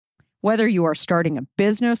Whether you are starting a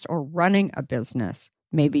business or running a business,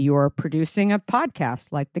 maybe you are producing a podcast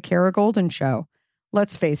like The Kara Golden Show.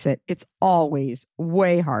 Let's face it, it's always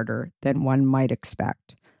way harder than one might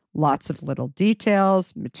expect. Lots of little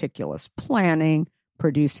details, meticulous planning,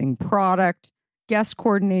 producing product, guest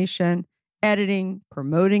coordination, editing,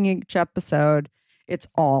 promoting each episode. It's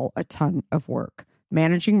all a ton of work.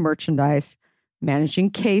 Managing merchandise, managing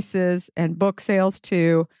cases and book sales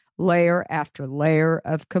too, layer after layer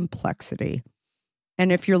of complexity.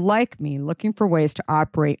 And if you're like me, looking for ways to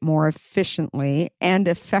operate more efficiently and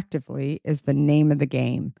effectively is the name of the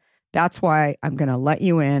game. That's why I'm going to let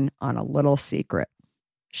you in on a little secret.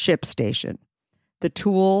 ShipStation, the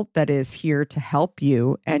tool that is here to help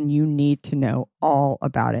you, and you need to know all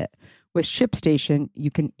about it. With ShipStation,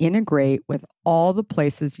 you can integrate with all the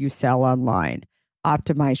places you sell online,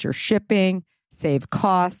 optimize your shipping, save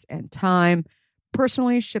costs and time.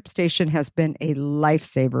 Personally, ShipStation has been a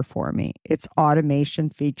lifesaver for me. Its automation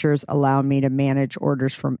features allow me to manage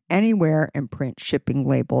orders from anywhere and print shipping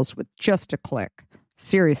labels with just a click.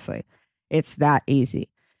 Seriously, it's that easy.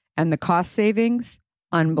 And the cost savings?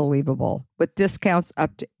 Unbelievable. With discounts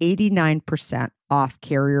up to 89% off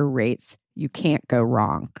carrier rates, you can't go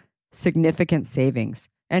wrong. Significant savings.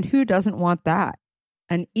 And who doesn't want that?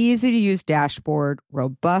 An easy-to-use dashboard,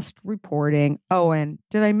 robust reporting. Oh, and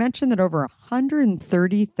did I mention that over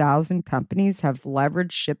 130,000 companies have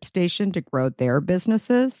leveraged ShipStation to grow their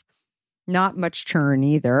businesses? Not much churn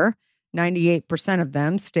either. 98% of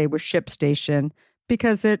them stay with ShipStation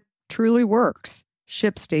because it truly works.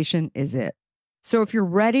 ShipStation is it. So if you're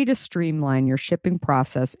ready to streamline your shipping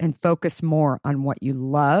process and focus more on what you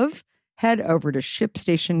love, head over to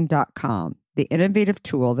ShipStation.com. The innovative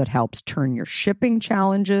tool that helps turn your shipping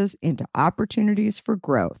challenges into opportunities for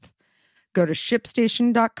growth. Go to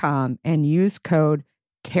ShipStation.com and use code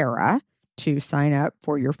KARA to sign up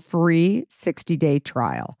for your free 60-day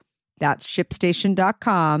trial. That's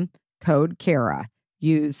ShipStation.com, code KARA.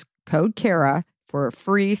 Use code KARA for a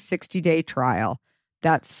free 60-day trial.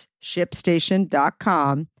 That's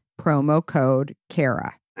ShipStation.com, promo code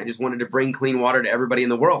KARA. I just wanted to bring clean water to everybody in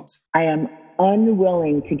the world. I am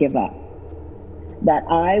unwilling to give up. That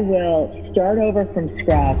I will start over from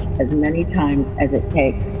scratch as many times as it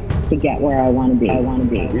takes to get where I want to be.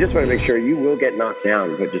 You just want to make sure you will get knocked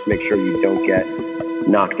down, but just make sure you don't get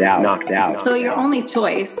knocked out. So your only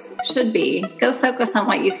choice should be go focus on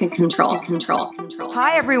what you can control.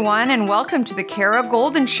 Hi, everyone, and welcome to the Kara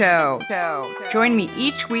Golden Show. Join me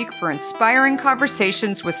each week for inspiring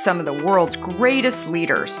conversations with some of the world's greatest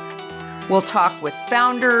leaders. We'll talk with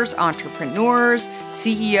founders, entrepreneurs,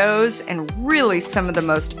 CEOs, and really some of the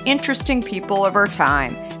most interesting people of our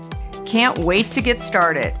time. Can't wait to get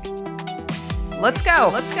started. Let's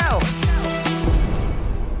go.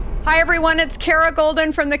 Hi, everyone. It's Kara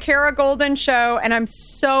Golden from The Kara Golden Show, and I'm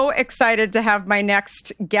so excited to have my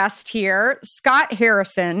next guest here. Scott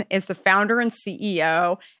Harrison is the founder and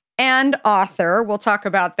CEO and author. We'll talk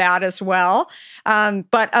about that as well,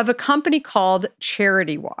 but of a company called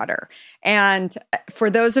Charity Water. And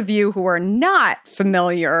for those of you who are not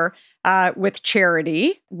familiar with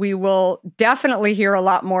charity, we will definitely hear a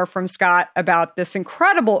lot more from Scott about this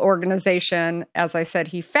incredible organization. As I said,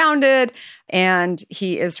 he founded and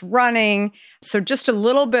he is running. So just a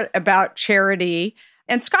little bit about charity.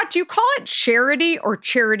 And Scott, do you call it charity or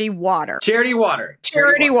charity water? Charity water.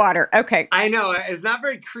 Charity water. Okay. I know. It's not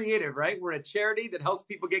very creative, right? We're a charity that helps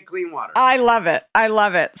people get clean water. I love it.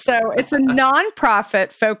 So it's a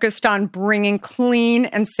nonprofit focused on bringing clean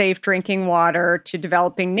and safe drinking water to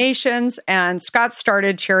developing nations. And Scott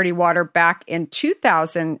started Charity Water back in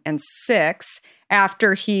 2006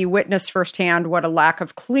 after he witnessed firsthand what a lack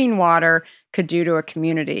of clean water could do to a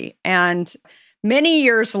community. And many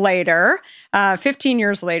years later, 15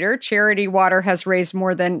 years later, Charity Water has raised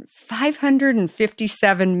more than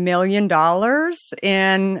 $557 million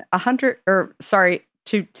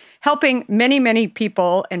to helping many, many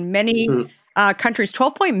people in many countries.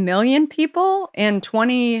 12 million people in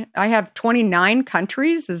 29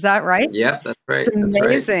 countries. Is that right? Yeah, that's right. It's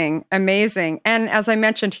amazing, amazing. And as I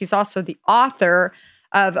mentioned, he's also the author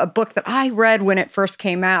of a book that I read when it first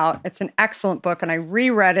came out. It's an excellent book, and I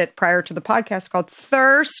reread it prior to the podcast called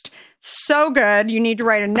Thirst. So good. You need to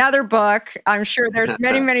write another book. I'm sure there's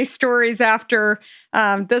many, many stories after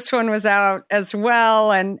this one was out as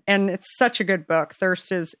well. And it's such a good book.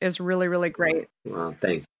 Thirst is really, really great. Well,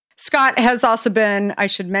 thanks. Scott has also been, I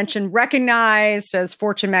should mention, recognized as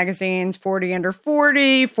Fortune Magazine's 40 Under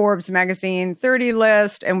 40, Forbes Magazine 30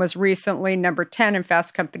 list, and was recently number 10 in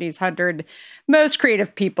Fast Company's 100 Most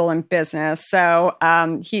Creative People in Business. So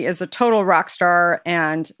he is a total rock star,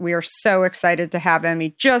 and we are so excited to have him.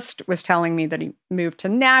 He just was telling me that he moved to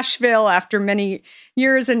Nashville after many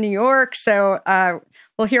years in New York. So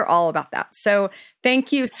we'll hear all about that. So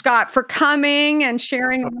thank you, Scott, for coming and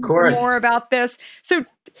sharing more about this. So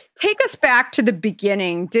take us back to the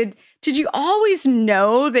beginning. Did you always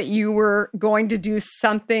know that you were going to do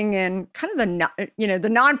something in kind of the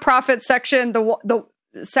nonprofit section, the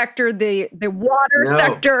sector, the water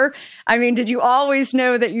sector? I mean, did you always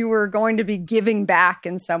know that you were going to be giving back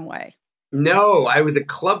in some way? No, I was a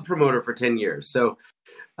club promoter for 10 years. So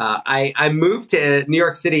I moved to New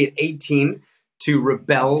York City at 18 to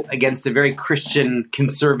rebel against a very Christian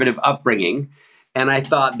conservative upbringing. And I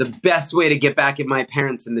thought the best way to get back at my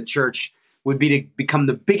parents in the church would be to become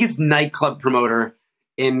the biggest nightclub promoter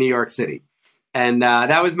in New York City. And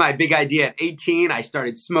that was my big idea. At 18, I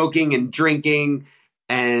started smoking and drinking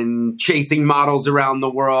and chasing models around the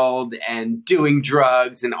world and doing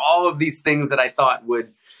drugs and all of these things that I thought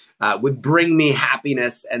would bring me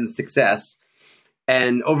happiness and success.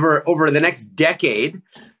 And over the next decade,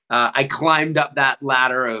 I climbed up that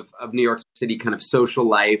ladder of New York City kind of social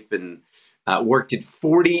life and worked at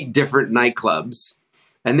 40 different nightclubs.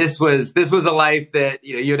 And this was a life that,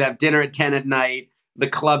 you'd have dinner at 10 at night, the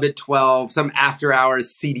club at 12, some after hours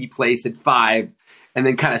seedy place at 5, and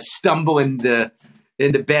then kind of stumble into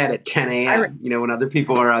bed at 10 a.m., when other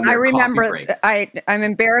people are on their coffee breaks. I'm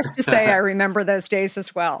embarrassed to say I remember those days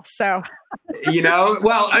as well. So,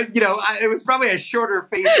 it was probably a shorter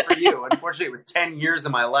phase for you. Unfortunately, it was 10 years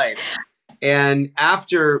of my life. And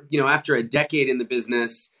after a decade in the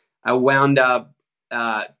business, I wound up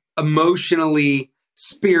emotionally,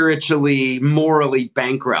 spiritually, morally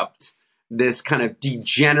bankrupt. This kind of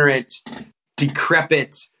degenerate,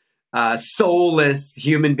 decrepit, soulless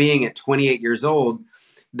human being at 28 years old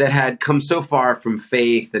that had come so far from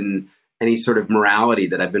faith and any sort of morality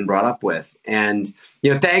that I've been brought up with. And,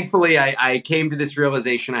 thankfully, I came to this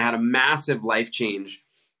realization. I had a massive life change,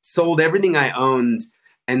 sold everything I owned,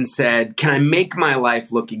 and said, can I make my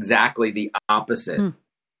life look exactly the opposite?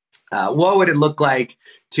 What would it look like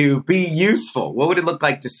to be useful? What would it look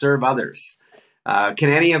like to serve others? Can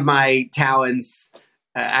any of my talents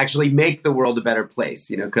actually make the world a better place?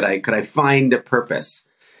 Could I find a purpose?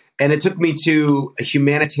 And it took me to a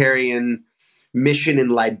humanitarian mission in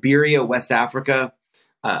Liberia, West Africa,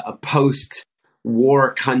 a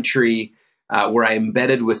post-war country where I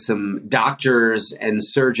embedded with some doctors and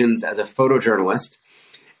surgeons as a photojournalist.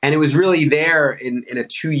 And it was really there in a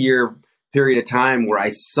 2-year period of time where I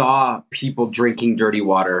saw people drinking dirty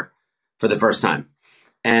water for the first time.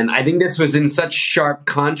 And I think this was in such sharp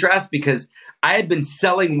contrast because I had been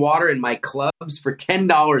selling water in my clubs for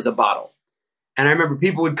 $10 a bottle. And I remember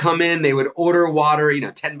people would come in, they would order water,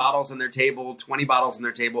 10 bottles on their table, 20 bottles on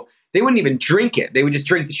their table. They wouldn't even drink it. They would just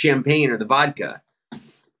drink the champagne or the vodka.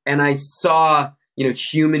 And I saw,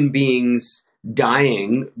 human beings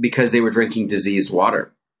dying because they were drinking diseased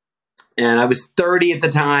water. And I was 30 at the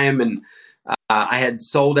time, and I had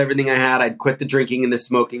sold everything I had. I'd quit the drinking and the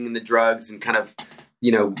smoking and the drugs and kind of,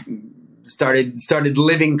 started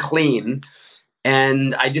living clean.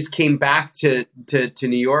 And I just came back to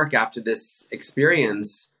New York after this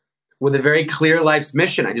experience with a very clear life's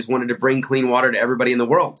mission. I just wanted to bring clean water to everybody in the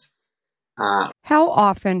world. How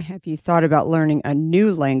often have you thought about learning a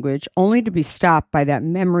new language only to be stopped by that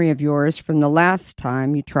memory of yours from the last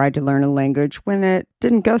time you tried to learn a language when it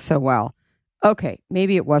didn't go so well? Okay,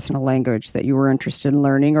 maybe it wasn't a language that you were interested in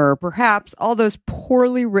learning, or perhaps all those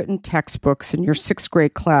poorly written textbooks in your 6th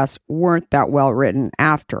grade class weren't that well written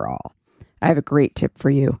after all. I have a great tip for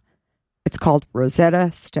you. It's called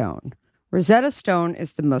Rosetta Stone. Rosetta Stone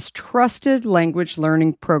is the most trusted language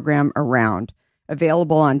learning program around,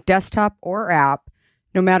 available on desktop or app,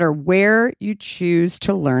 no matter where you choose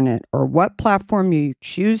to learn it or what platform you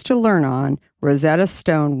choose to learn on. Rosetta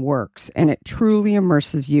Stone works, and it truly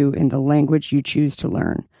immerses you in the language you choose to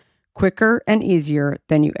learn, quicker and easier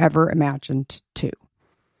than you ever imagined to.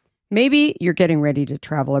 Maybe you're getting ready to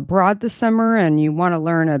travel abroad this summer and you want to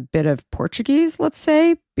learn a bit of Portuguese, let's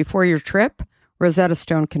say, before your trip. Rosetta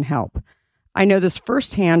Stone can help. I know this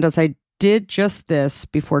firsthand as I did just this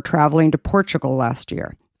before traveling to Portugal last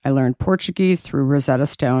year. I learned Portuguese through Rosetta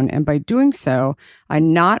Stone, and by doing so, I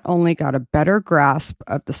not only got a better grasp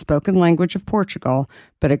of the spoken language of Portugal,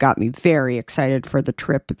 but it got me very excited for the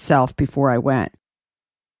trip itself before I went.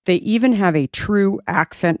 They even have a true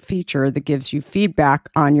accent feature that gives you feedback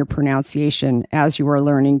on your pronunciation as you are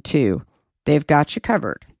learning too. They've got you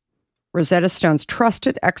covered. Rosetta Stone's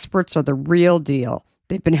trusted experts are the real deal.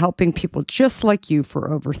 They've been helping people just like you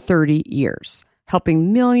for over 30 years,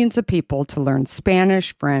 helping millions of people to learn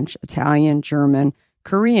Spanish, French, Italian, German,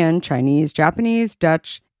 Korean, Chinese, Japanese,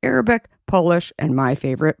 Dutch, Arabic, Polish, and my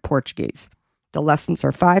favorite, Portuguese. The lessons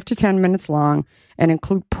are 5 to 10 minutes long and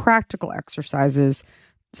include practical exercises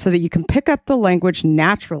so that you can pick up the language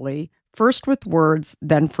naturally, first with words,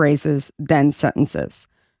 then phrases, then sentences.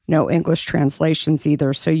 No English translations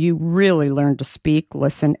either, so you really learn to speak,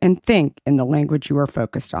 listen, and think in the language you are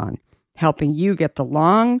focused on, helping you get the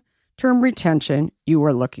long-term retention you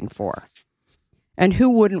are looking for. And who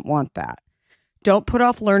wouldn't want that? Don't put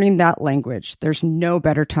off learning that language. There's no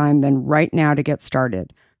better time than right now to get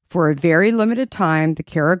started. For a very limited time, the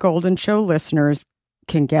Kara Golden Show listeners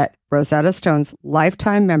can get Rosetta Stone's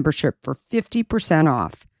lifetime membership for 50%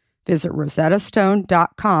 off. Visit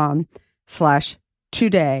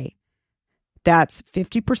rosettastone.com/today. That's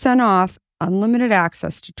 50% off, unlimited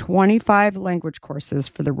access to 25 language courses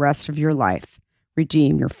for the rest of your life.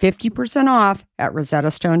 Redeem your 50% off at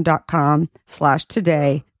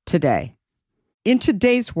rosettastone.com/today today. In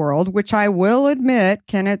today's world, which I will admit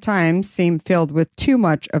can at times seem filled with too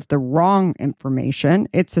much of the wrong information,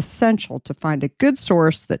 it's essential to find a good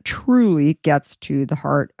source that truly gets to the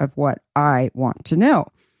heart of what I want to know.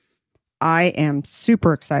 I am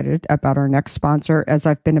super excited about our next sponsor, as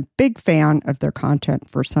I've been a big fan of their content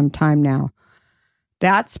for some time now.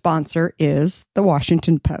 That sponsor is The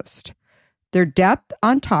Washington Post. Their depth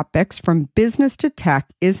on topics from business to tech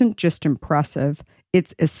isn't just impressive,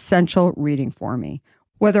 it's essential reading for me.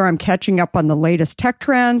 Whether I'm catching up on the latest tech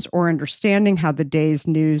trends or understanding how the day's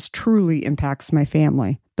news truly impacts my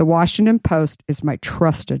family, The Washington Post is my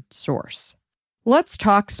trusted source. Let's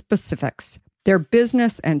talk specifics. Their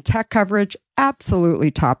business and tech coverage,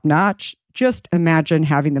 absolutely top-notch. Just imagine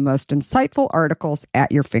having the most insightful articles at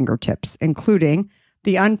your fingertips, including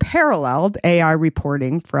the unparalleled AI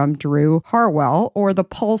reporting from Drew Harwell or the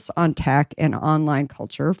pulse on tech and online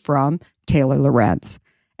culture from Taylor Lorenz.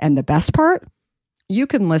 And the best part? You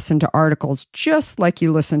can listen to articles just like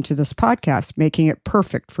you listen to this podcast, making it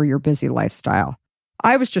perfect for your busy lifestyle.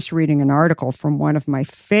 I was just reading an article from one of my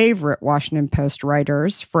favorite Washington Post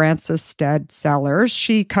writers, Frances Stead Sellers.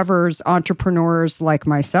 She covers entrepreneurs like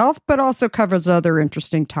myself, but also covers other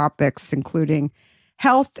interesting topics, including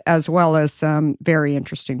health, as well as some very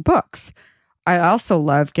interesting books. I also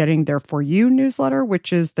love getting their For You newsletter,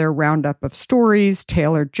 which is their roundup of stories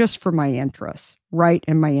tailored just for my interests, right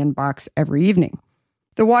in my inbox every evening.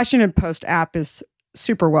 The Washington Post app is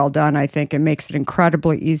super well done, I think, and makes it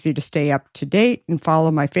incredibly easy to stay up to date and follow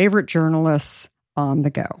my favorite journalists on the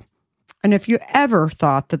go. And if you ever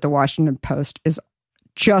thought that the Washington Post is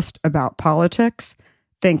just about politics,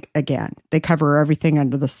 think again. They cover everything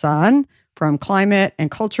under the sun, from climate and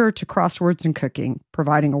culture to crosswords and cooking,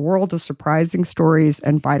 providing a world of surprising stories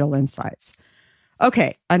and vital insights.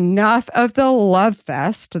 Okay, enough of the love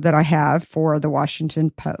fest that I have for the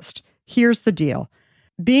Washington Post. Here's the deal.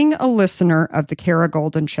 Being a listener of the Kara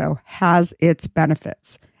Golden Show has its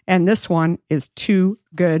benefits, and this one is too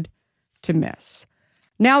good to miss.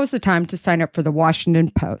 Now is the time to sign up for the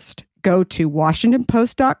Washington Post. Go to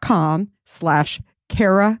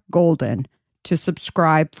washingtonpost.com/Kara Golden to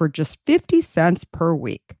subscribe for just 50 cents per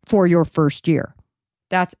week for your first year.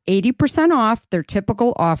 That's 80% off their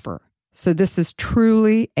typical offer. So this is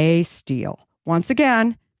truly a steal. Once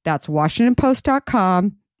again, that's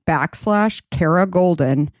washingtonpost.com/Kara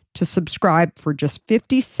Golden to subscribe for just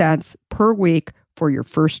 50 cents per week for your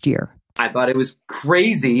first year. I thought it was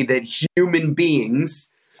crazy that human beings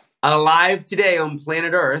alive today on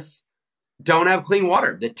planet Earth don't have clean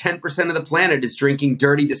water. That 10% of the planet is drinking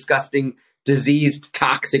dirty, disgusting, diseased,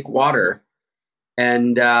 toxic water.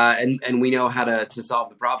 And we know how to solve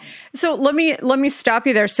the problem. So let me stop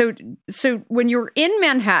you there. So when you were in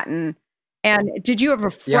Manhattan, and did you have a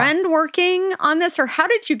friend working on this, or how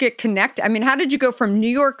did you get connected? I mean, how did you go from New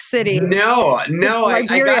York City? No, I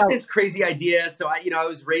got this crazy idea. So I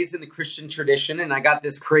was raised in the Christian tradition, and I got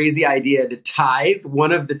this crazy idea to tithe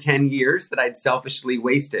one of the 10 years that I'd selfishly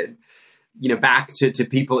wasted, back to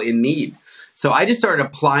people in need. So I just started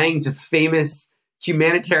applying to famous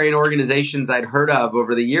humanitarian organizations I'd heard of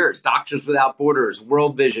over the years: Doctors Without Borders,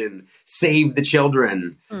 World Vision, Save the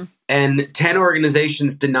Children. And 10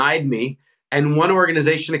 organizations denied me, and one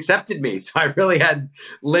organization accepted me. So I really had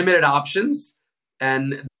limited options.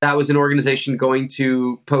 And that was an organization going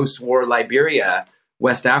to post-war Liberia,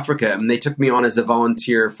 West Africa. And they took me on as a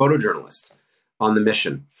volunteer photojournalist on the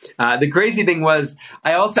mission. The crazy thing was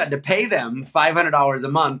I also had to pay them $500 a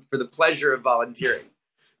month for the pleasure of volunteering.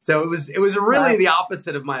 So it was really the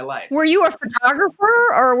opposite of my life. Were you a photographer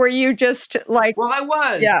or were you just like... Well, I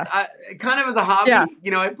was. Yeah. Kind of as a hobby.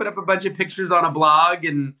 Yeah. I put up a bunch of pictures on a blog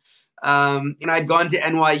and, I'd gone to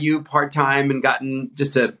NYU part-time and gotten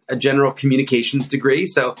just a general communications degree.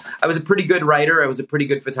 So I was a pretty good writer. I was a pretty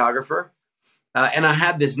good photographer. And I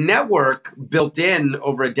had this network built in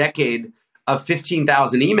over a decade of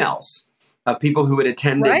 15,000 emails of people who had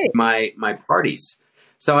attended my parties.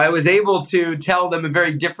 So I was able to tell them a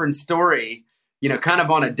very different story, kind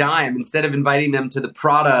of on a dime. Instead of inviting them to the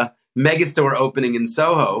Prada megastore opening in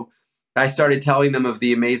Soho, I started telling them of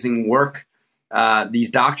the amazing work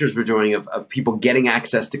these doctors were doing of people getting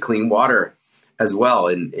access to clean water as well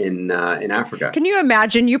in Africa. Can you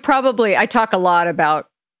imagine? I talk a lot about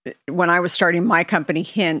when I was starting my company,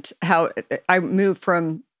 Hint, how I moved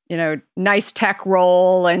from nice tech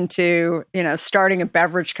role into, starting a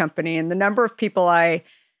beverage company. And the number of people I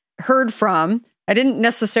heard from, I didn't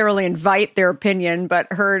necessarily invite their opinion, but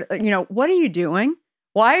heard, what are you doing?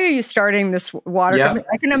 Why are you starting this water company?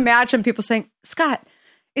 I can imagine people saying, Scott,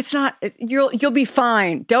 it's not, you'll be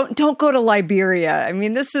fine. Don't go to Liberia. I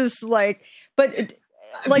mean, this is people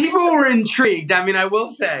were intrigued. I mean, I will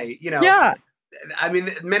say,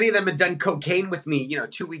 many of them had done cocaine with me,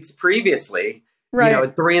 2 weeks previously. Right.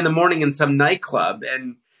 At 3 a.m. in some nightclub.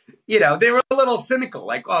 And, they were a little cynical,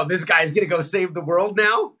 like, oh, this guy's going to go save the world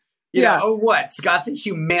now? Oh, what? Scott's a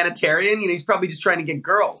humanitarian? He's probably just trying to get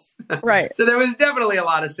girls. Right. So there was definitely a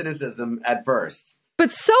lot of cynicism at first.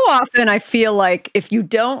 But so often I feel like if you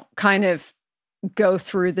don't kind of go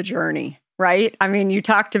through the journey, right? I mean, you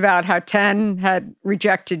talked about how 10 had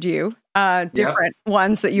rejected you, different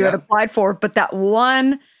ones that you had applied for, but that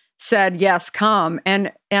one said, yes, come.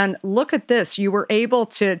 And look at this. You were able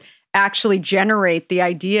to actually generate the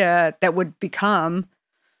idea that would become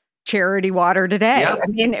Charity Water Today. Yeah. I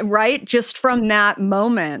mean, right? Just from that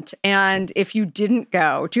moment. And if you didn't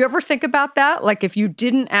go, do you ever think about that? Like if you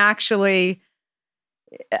didn't actually,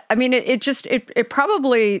 I mean, it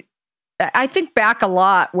probably, I think back a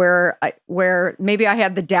lot where maybe I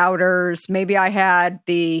had the doubters, maybe I had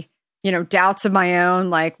the, doubts of my own,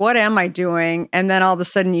 like, what am I doing? And then all of a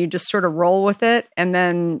sudden you just sort of roll with it. And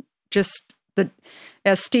then just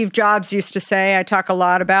as Steve Jobs used to say, I talk a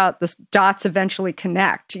lot about the dots eventually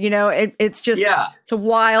connect. It's just, it's a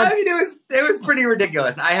wild. I mean, it was pretty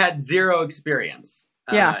ridiculous. I had zero experience.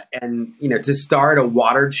 And, to start a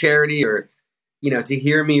water charity or, to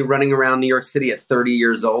hear me running around New York City at 30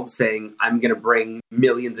 years old saying, I'm going to bring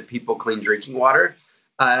millions of people clean drinking water.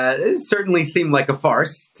 It certainly seemed like a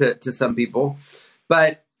farce to some people.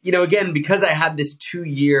 But, again, because I had this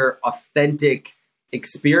 2-year authentic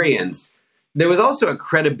experience, there was also a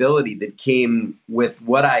credibility that came with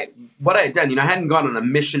what I had done. I hadn't gone on a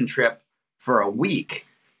mission trip for a week.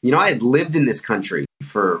 I had lived in this country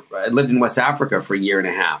I lived in West Africa for 1.5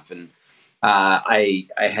 years. And I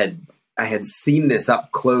had seen this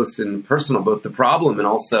up close and personal, both the problem and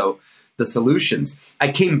also the solutions.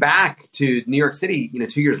 I came back to New York City,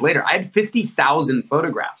 2 years later. I had 50,000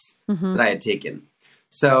 photographs that I had taken.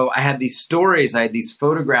 So I had these stories, I had these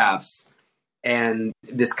photographs, and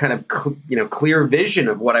this kind of clear vision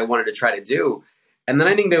of what I wanted to try to do. And then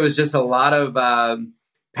I think there was just a lot of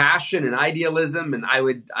passion and idealism. And I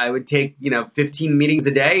would take 15 meetings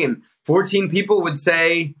a day, and 14 people would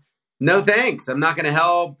say, "No thanks, I'm not going to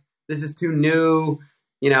help. This is too new.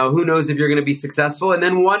 Who knows if you're going to be successful?" And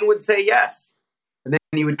then one would say yes. And then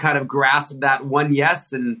you would kind of grasp that one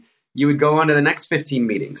yes, and you would go on to the next 15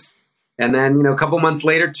 meetings. And then, a couple months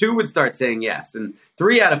later, 2 would start saying yes. And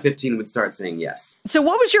 3 out of 15 would start saying yes. So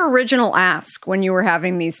what was your original ask when you were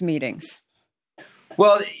having these meetings?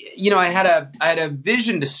 Well, I had a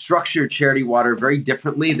vision to structure Charity Water very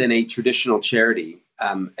differently than a traditional charity.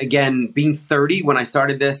 Again, being 30 when I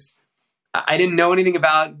started this, I didn't know anything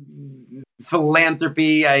about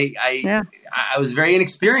philanthropy. I was very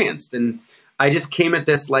inexperienced, and I just came at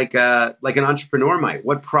this like an entrepreneur might.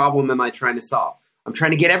 What problem am I trying to solve? I'm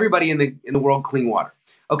trying to get everybody in the world clean water.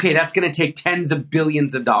 Okay, that's going to take tens of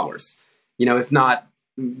billions of dollars, if not,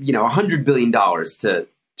 $100 billion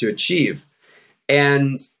to achieve.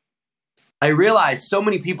 And I realized so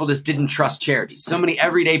many people just didn't trust charities. So many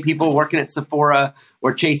everyday people working at Sephora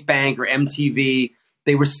or Chase Bank or MTV,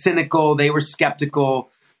 they were cynical, they were skeptical.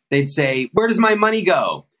 They'd say, where does my money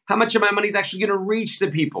go? How much of my money is actually going to reach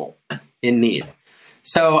the people in need?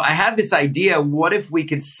 So I had this idea, what if we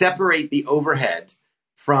could separate the overhead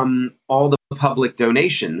from all the public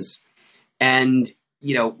donations and,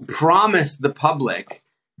 promise the public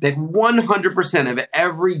that 100% of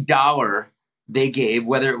every dollar they gave,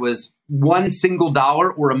 whether it was $1 single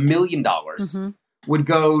or $1 million, would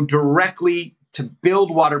go directly to build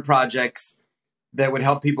water projects that would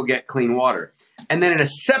help people get clean water. And then in a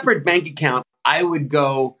separate bank account, I would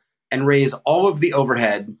go and raise all of the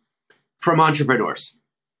overhead from entrepreneurs,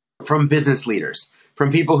 from business leaders,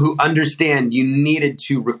 from people who understand you needed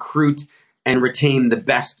to recruit and retain the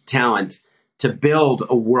best talent to build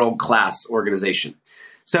a world-class organization.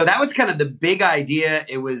 So that was kind of the big idea.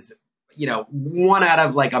 It was, one out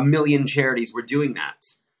of like 1 million charities were doing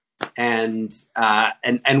that.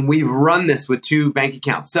 And we've run this with 2 bank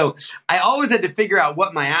accounts. So I always had to figure out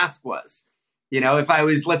what my ask was.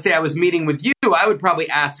 If let's say I was meeting with you, I would probably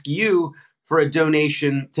ask you for a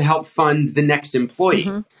donation to help fund the next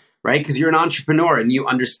employee, right? Because you're an entrepreneur and you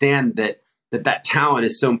understand that talent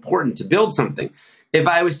is so important to build something. If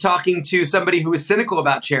I was talking to somebody who was cynical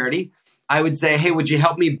about charity, I would say, hey, would you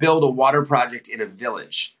help me build a water project in a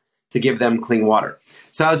village to give them clean water?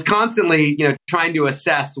 So I was constantly, trying to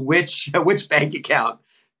assess which bank account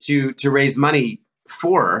to raise money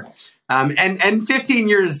for. And 15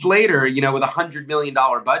 years later, with $100 million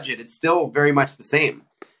budget, it's still very much the same.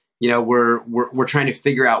 We're trying to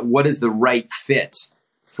figure out what is the right fit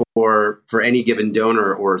for any given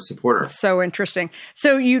donor or supporter. So interesting.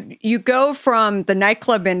 So you go from the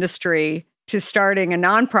nightclub industry to starting a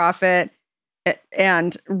nonprofit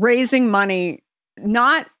and raising money,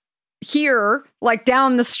 not here, like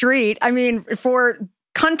down the street. I mean, for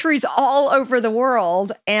countries all over the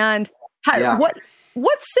world. And what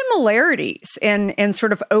similarities in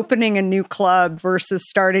sort of opening a new club versus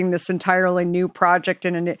starting this entirely new project?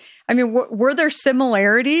 Were there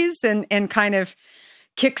similarities in kind of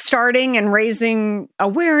kickstarting and raising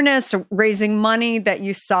awareness, or raising money that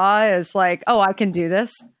you saw as like, oh, I can do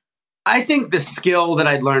this? I think the skill that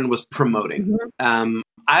I'd learned was promoting.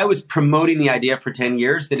 I was promoting the idea for 10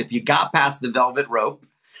 years that if you got past the velvet rope,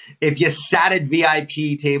 if you sat at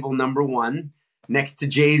VIP table number 1 next to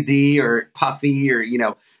Jay-Z or Puffy or,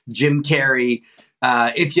 Jim Carrey,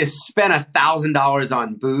 if you spent $1,000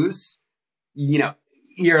 on booze,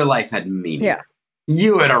 your life had meaning. Yeah.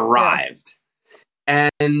 You had arrived. Yeah.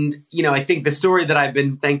 And, I think the story that I've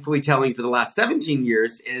been thankfully telling for the last 17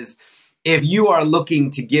 years is if you are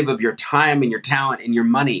looking to give of your time and your talent and your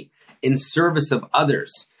money in service of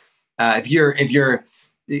others, if you're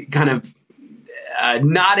kind of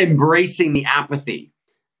not embracing the apathy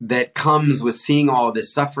that comes with seeing all of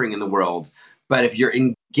this suffering in the world, but if you're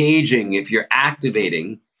engaging, if you're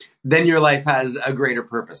activating, then your life has a greater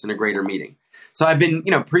purpose and a greater meaning. So I've been,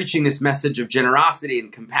 preaching this message of generosity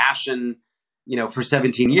and compassion, for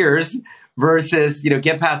 17 years versus,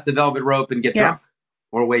 get past the velvet rope and get drunk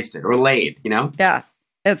or wasted or laid, Yeah.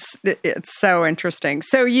 It's so interesting.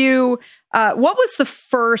 So what was the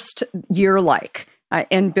first year like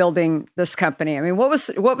in building this company? I mean, what was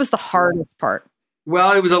the hardest part?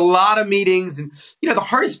 Well, it was a lot of meetings, and the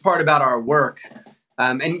hardest part about our work,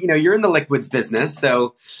 and you're in the liquids business,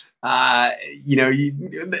 so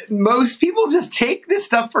most people just take this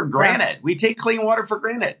stuff for granted. We take clean water for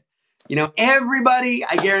granted. Everybody,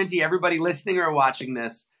 I guarantee everybody listening or watching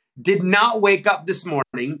this did not wake up this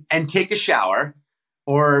morning and take a shower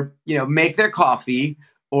or, make their coffee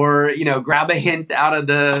or, grab a hint out of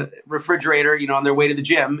the refrigerator, on their way to the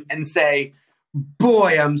gym and say,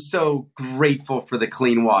 boy, I'm so grateful for the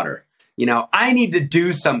clean water. I need to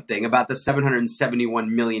do something about the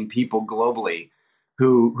 771 million people globally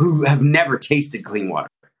who have never tasted clean water,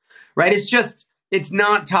 right? It's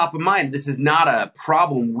not top of mind. This is not a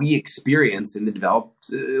problem we experience in the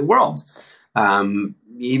developed world.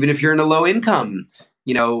 Even if you're in a low income,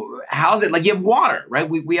 housing, like you have water, right?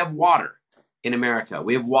 We have water in America.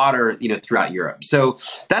 We have water, throughout Europe. So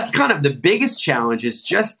that's kind of the biggest challenge is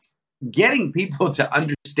just getting people to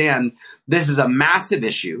understand this is a massive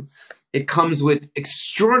issue. It comes with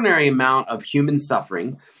extraordinary amount of human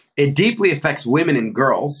suffering. It deeply affects women and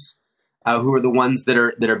girls who are the ones that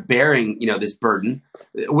are bearing, this burden.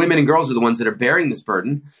 Women and girls are the ones that are bearing this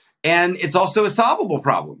burden. And it's also a solvable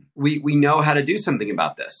problem. We know how to do something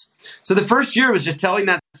about this. So the first year was just telling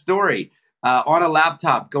that story on a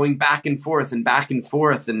laptop, going back and forth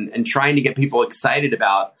and trying to get people excited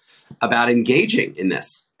about engaging in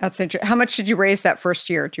this. That's interesting. How much did you raise that first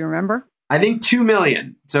year? Do you remember? I think 2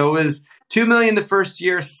 million. So it was 2 million the first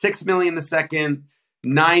year, 6 million the second,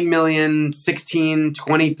 9 million, 16,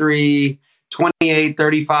 23, 28,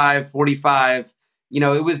 35, 45.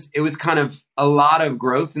 It was kind of a lot of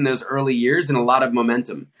growth in those early years and a lot of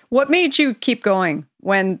momentum. What made you keep going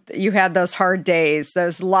when you had those hard days,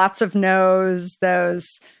 those lots of no's,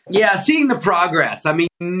 those... Yeah, seeing the progress. I mean,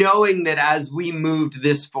 knowing that as we moved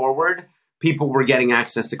this forward, people were getting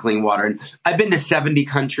access to clean water. And I've been to 70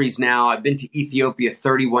 countries now. I've been to Ethiopia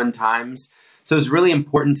 31 times. So it's really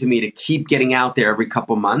important to me to keep getting out there every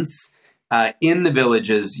couple months in the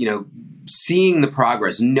villages, seeing the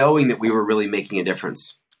progress, knowing that we were really making a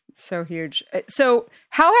difference. So huge. So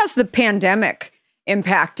how has the pandemic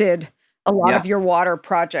impacted a lot of your water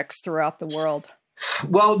projects throughout the world?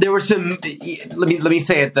 Well, there were some, let me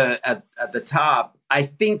say at the top, I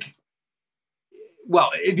think,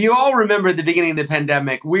 well, if you all remember at the beginning of the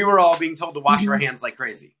pandemic, we were all being told to wash our hands like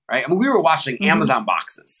crazy, right? I mean, we were washing Amazon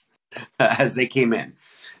boxes as they came in.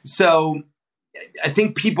 So I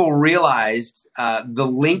think people realized the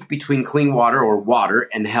link between clean water or water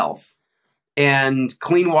and health. And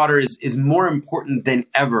clean water is more important than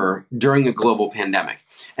ever during a global pandemic.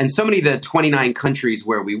 And so many of the 29 countries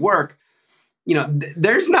where we work,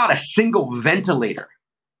 there's not a single ventilator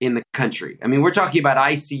in the country. I mean, we're talking about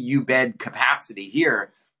ICU bed capacity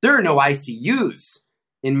here. There are no ICUs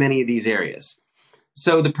in many of these areas.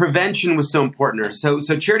 So the prevention was so important. So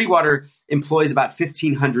Charity Water employs about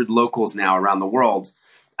 1,500 locals now around the world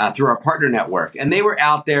through our partner network. And they were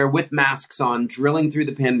out there with masks on, drilling through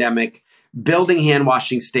the pandemic, building hand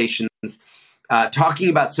washing stations, talking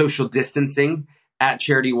about social distancing at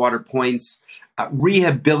Charity Water points,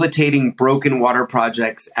 rehabilitating broken water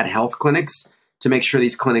projects at health clinics to make sure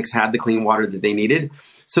these clinics had the clean water that they needed.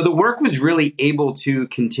 So the work was really able to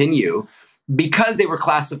continue because they were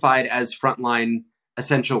classified as frontline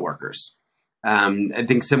essential workers. I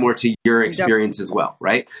think similar to your experience as well,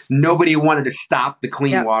 right? Nobody wanted to stop the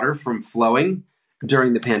clean water from flowing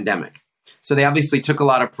during the pandemic. So they obviously took a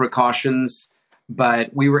lot of precautions,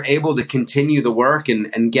 but we were able to continue the work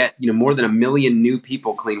and get more than 1 million new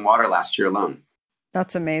people clean water last year alone.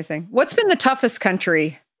 That's amazing. What's been the toughest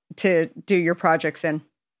country to do your projects in?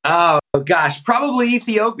 Oh, gosh, probably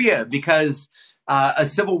Ethiopia, because a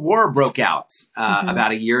civil war broke out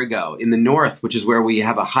about a year ago in the north, which is where we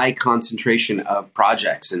have a high concentration of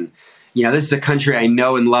projects. And, this is a country I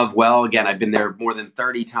know and love well. Again, I've been there more than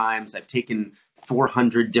 30 times. I've taken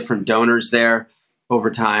 400 different donors there over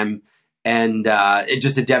time. And it's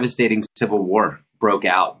just a devastating civil war broke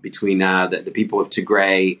out between the people of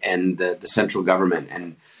Tigray and the central government.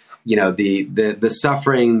 And, the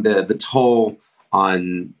suffering, the toll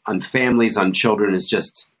on families, on children is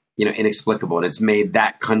just, inexplicable. And it's made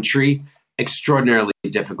that country extraordinarily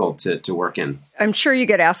difficult to work in. I'm sure you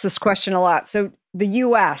get asked this question a lot. So the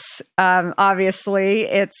U.S., obviously,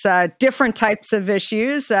 it's different types of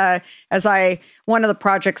issues. One of the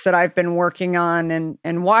projects that I've been working on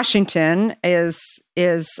in Washington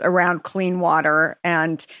is around clean water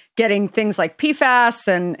and getting things like PFAS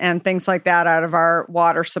and things like that out of our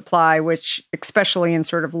water supply, which especially in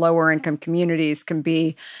sort of lower income communities can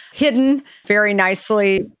be hidden very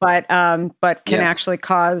nicely, but can actually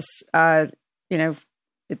cause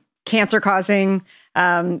cancer causing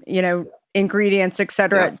ingredients, et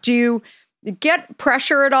cetera. Yeah. Do you get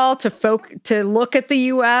pressure at all to look at the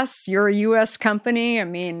U.S.? You're a U.S. company. I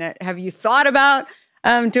mean, have you thought about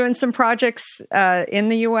doing some projects in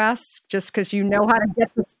the U.S. just because you know how to get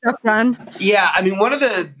this stuff done? Yeah, I mean, one of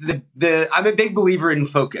the I'm a big believer in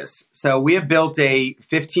focus. So we have built a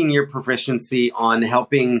 15-year proficiency on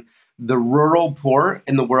helping the rural poor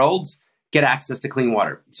in the world get access to clean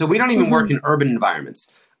water. So we don't even work in urban environments.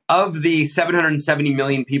 Of the 770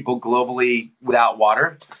 million people globally without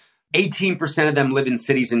water, 18% of them live in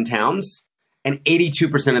cities and towns, and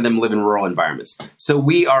 82% of them live in rural environments. So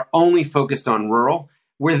we are only focused on rural.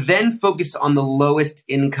 We're then focused on the lowest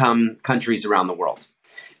income countries around the world.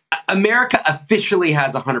 America officially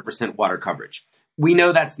has 100% water coverage. We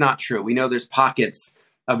know that's not true. We know there's pockets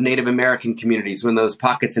of Native American communities, when those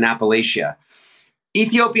pockets in Appalachia.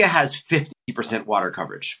 Ethiopia has 50% water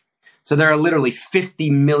coverage. So there are literally 50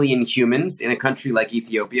 million humans in a country like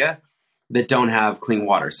Ethiopia that don't have clean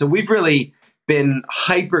water. So we've really been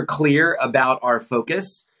hyper clear about our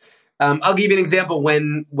focus. I'll give you an example.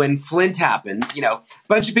 When Flint happened, a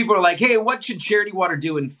bunch of people were like, hey, what should Charity Water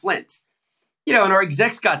do in Flint? And our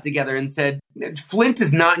execs got together and said, Flint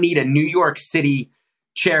does not need a New York City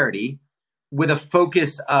charity with a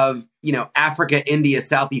focus of, Africa, India,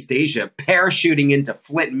 Southeast Asia, parachuting into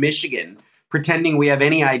Flint, Michigan, pretending we have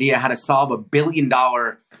any idea how to solve $1 billion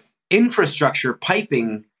infrastructure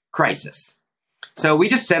piping crisis. So we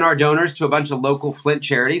just sent our donors to a bunch of local Flint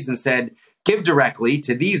charities and said, give directly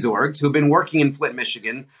to these orgs who have been working in Flint,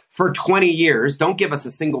 Michigan for 20 years. Don't give us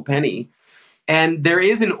a single penny. And there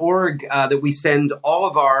is an org that we send all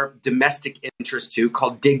of our domestic interest to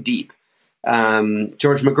called Dig Deep.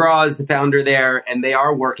 George McGraw is the founder there, and they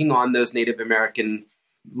are working on those Native American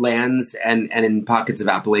lands and in pockets of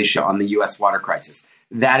Appalachia on the U.S. water crisis.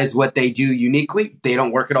 That is what they do uniquely. They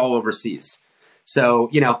don't work it all overseas. So,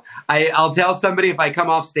 you know, I'll tell somebody if I come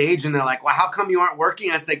off stage and they're like, well, how come you aren't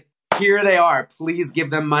working? I say, here they are. Please give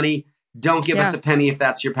them money. Don't give us a penny if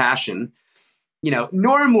that's your passion. You know,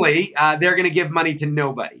 normally they're going to give money to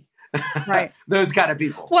nobody. Right. Those kind of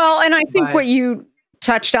people. Well, and I think what you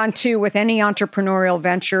touched on too with any entrepreneurial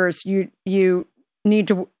ventures, you need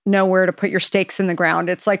to know where to put your stakes in the ground.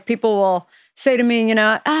 It's like people will say to me, you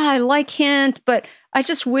know, I like Hint, but I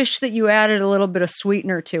just wish that you added a little bit of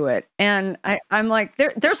sweetener to it. And I'm like,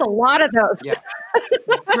 there's a lot of those. Yeah.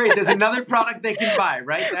 Great. There's another product they can buy,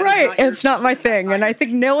 right? Right. It's not my thing. And I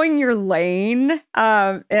think knowing your lane,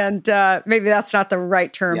 and maybe that's not the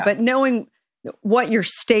right term, but knowing what your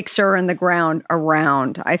stakes are in the ground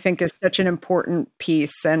around, I think is such an important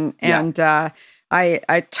piece. And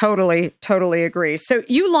I totally agree. So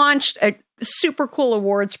you launched a super cool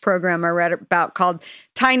awards program I read about called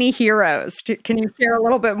Tiny Heroes. Can you share a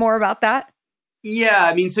little bit more about that? Yeah,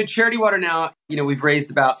 I mean, so Charity Water now, you know, we've raised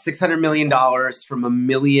about $600 million from 1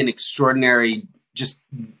 million extraordinary, just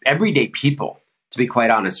everyday people, to be quite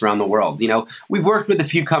honest, around the world. You know, we've worked with a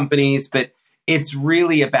few companies, but it's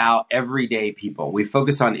really about everyday people. We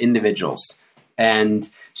focus on individuals. And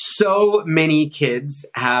so many kids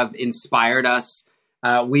have inspired us.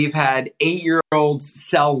 We've had 8-year-olds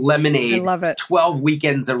sell lemonade. I love it. 12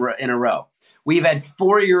 weekends in a row. We've had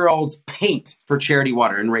 4-year-olds paint for Charity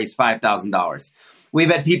Water and raise $5,000.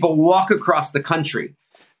 We've had people walk across the country.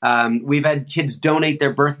 We've had kids donate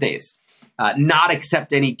their birthdays, not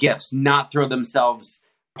accept any gifts, not throw themselves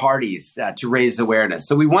parties to raise awareness.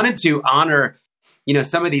 So we wanted to honor, you know,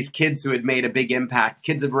 some of these kids who had made a big impact.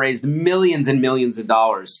 Kids have raised millions and millions of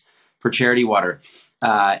dollars for Charity Water.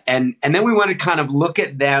 And then we wanted to kind of look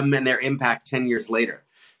at them and their impact 10 years later.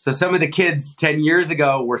 So some of the kids 10 years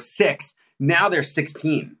ago were 6. Now they're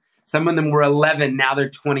 16. Some of them were 11. Now they're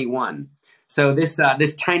 21. So this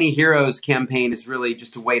Tiny Heroes campaign is really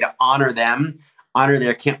just a way to honor them, honor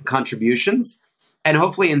their contributions, and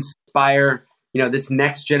hopefully inspire, you know, this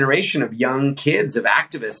next generation of young kids, of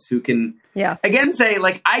activists who can, again, say,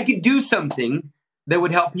 like, I could do something that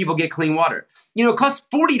would help people get clean water. You know, it costs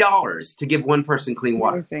 $40 to give one person clean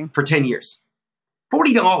water for 10 years.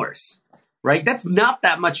 $40, right? That's not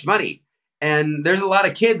that much money. And there's a lot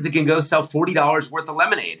of kids that can go sell $40 worth of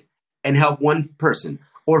lemonade and help one person,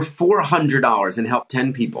 or $400 and help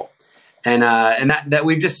 10 people. And that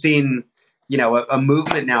we've just seen, you know, a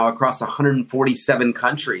movement now across 147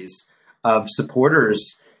 countries of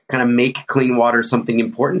supporters kind of make clean water something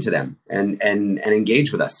important to them and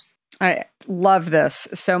engage with us. I love this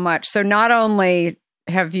so much. So not only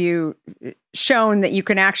have you shown that you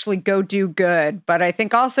can actually go do good, but I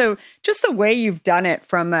think also just the way you've done it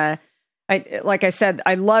from like I said,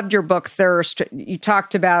 I loved your book, Thirst. You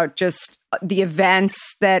talked about just the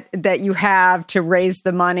events that you have to raise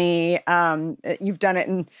the money. You've done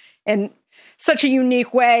it in such a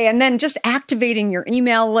unique way. And then just activating your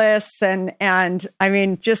email lists. And I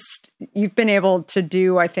mean, just you've been able to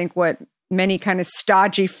do, I think, what many kind of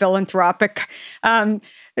stodgy philanthropic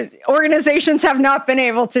organizations have not been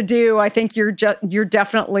able to do. I think you're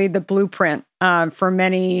definitely the blueprint for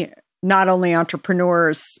many, not only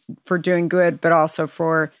entrepreneurs for doing good, but also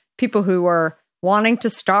for people who are wanting to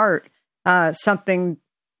start something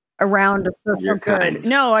around a social good.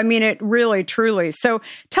 No, I mean it really, truly. So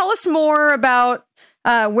tell us more about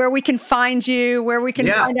where we can find you, where we can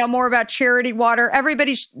find out more about Charity Water.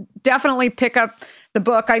 Everybody definitely pick up the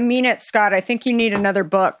book. I mean it, Scott. I think you need another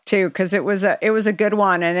book too, because it was a good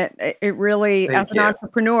one, and it really, as an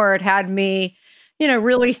entrepreneur, it had me, you know,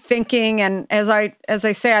 really thinking. And as I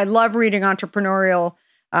say, I love reading entrepreneurial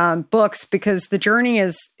books because the journey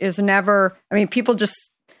is never. I mean, people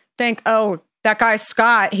just think, oh, that guy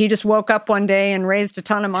Scott, he just woke up one day and raised a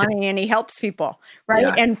ton of money and he helps people, right?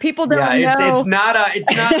 Yeah. And people don't know. It's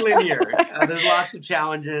not linear. There's lots of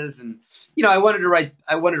challenges, and you know, I wanted to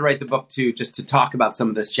write the book too, just to talk about some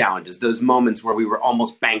of those challenges, those moments where we were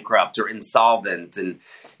almost bankrupt or insolvent, and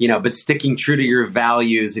you know, but sticking true to your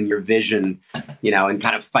values and your vision, you know, and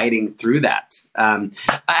kind of fighting through that.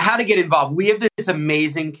 How to get involved? We have this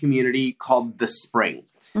amazing community called The Spring.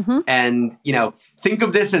 Mm-hmm. And, you know, think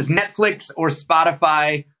of this as Netflix or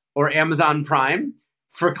Spotify or Amazon Prime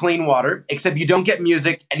for clean water, except you don't get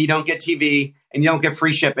music and you don't get TV and you don't get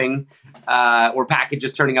free shipping or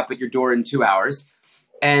packages turning up at your door in 2 hours.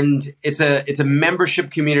 And it's a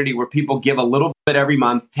membership community where people give a little bit every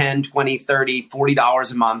month, $10, $20, $30,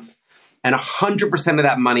 $40 a month. And 100% of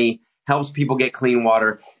that money helps people get clean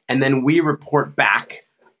water. And then we report back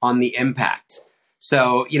on the impact.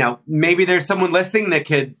 So, you know, maybe there's someone listening that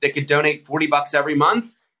could donate $40 every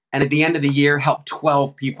month and at the end of the year, help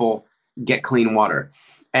 12 people get clean water.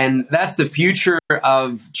 And that's the future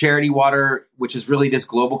of Charity Water, which is really this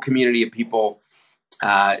global community of people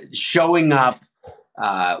showing up,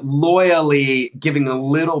 loyally giving a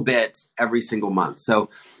little bit every single month. So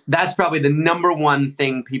that's probably the number one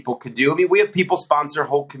thing people could do. I mean, we have people sponsor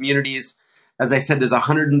whole communities. As I said, there's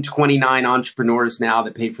 129 entrepreneurs now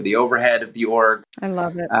that pay for the overhead of the org. I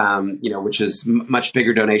love it. Which is much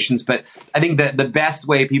bigger donations. But I think that the best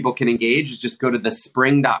way people can engage is just go to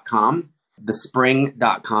thespring.com,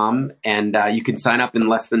 and you can sign up in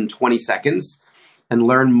less than 20 seconds and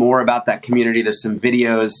learn more about that community. There's some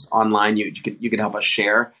videos online you could help us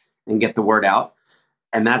share and get the word out.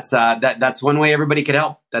 And that's one way everybody could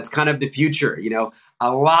help. That's kind of the future.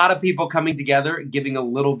 A lot of people coming together, giving a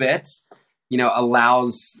little bit,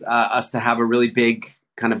 allows us to have a really big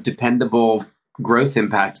kind of dependable growth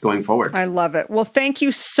impact going forward. I love it. Well, thank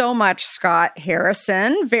you so much, Scott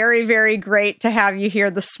Harrison. Very, very great to have you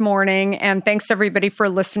here this morning. And thanks everybody for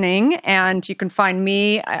listening. And you can find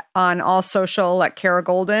me on all social at Kara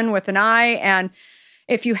Golden with an I. And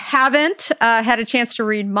if you haven't had a chance to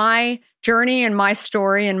read my journey and my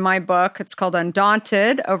story in my book, it's called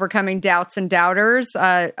Undaunted, Overcoming Doubts and Doubters.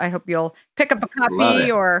 I hope you'll pick up a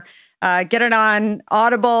copy or get it on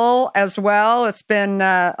Audible as well. It's been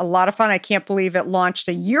a lot of fun. I can't believe it launched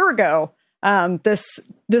a year ago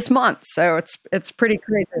this month. So it's pretty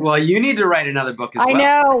crazy. Well, you need to write another book as well. I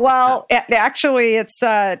know. Well, actually, it's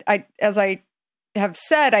as I have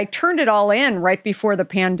said, I turned it all in right before the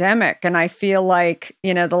pandemic. And I feel like,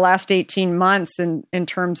 the last 18 months in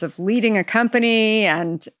terms of leading a company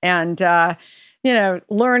and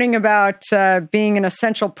learning about being an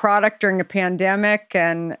essential product during a pandemic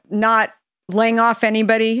and not laying off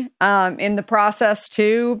anybody in the process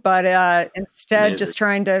too, but instead just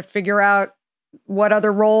trying to figure out what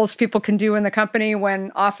other roles people can do in the company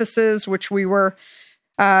when offices, which we were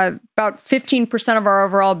about 15% of our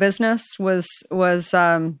overall business was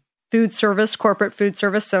food service, corporate food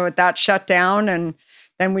service. So that shut down, and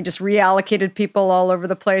then we just reallocated people all over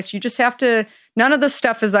the place. You just have to, none of the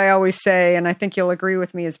stuff, as I always say, and I think you'll agree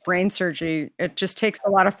with me, is brain surgery. It just takes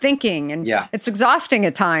a lot of thinking, and it's exhausting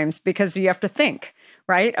at times because you have to think,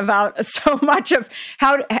 right, about so much of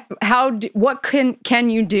what can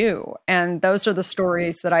you do? And those are the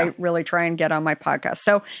stories that I really try and get on my podcast.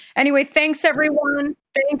 So anyway, thanks everyone.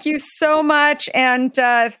 Thank you so much. And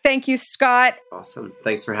thank you, Scott. Awesome.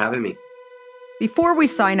 Thanks for having me. Before we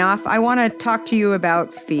sign off, I want to talk to you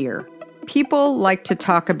about fear. People like to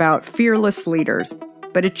talk about fearless leaders,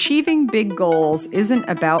 but achieving big goals isn't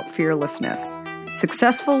about fearlessness.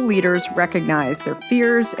 Successful leaders recognize their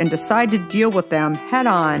fears and decide to deal with them head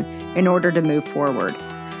on in order to move forward.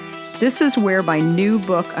 This is where my new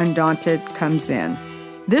book, Undaunted, comes in.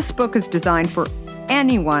 This book is designed for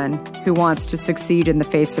anyone who wants to succeed in the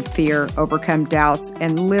face of fear, overcome doubts,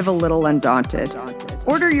 and live a little undaunted.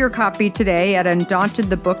 Order your copy today at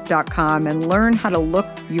undauntedthebook.com and learn how to look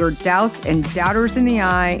your doubts and doubters in the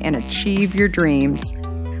eye and achieve your dreams.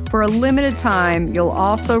 For a limited time, you'll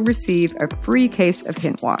also receive a free case of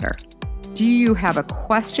hint water. Do you have a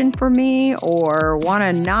question for me or want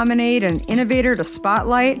to nominate an innovator to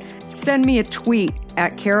spotlight? Send me a tweet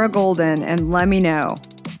at Kara Golden and let me know.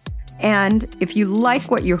 And if you like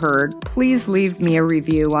what you heard, please leave me a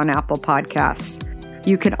review on Apple Podcasts.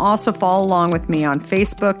 You can also follow along with me on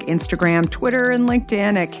Facebook, Instagram, Twitter, and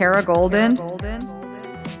LinkedIn at Kara Golden.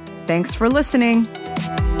 Thanks for listening.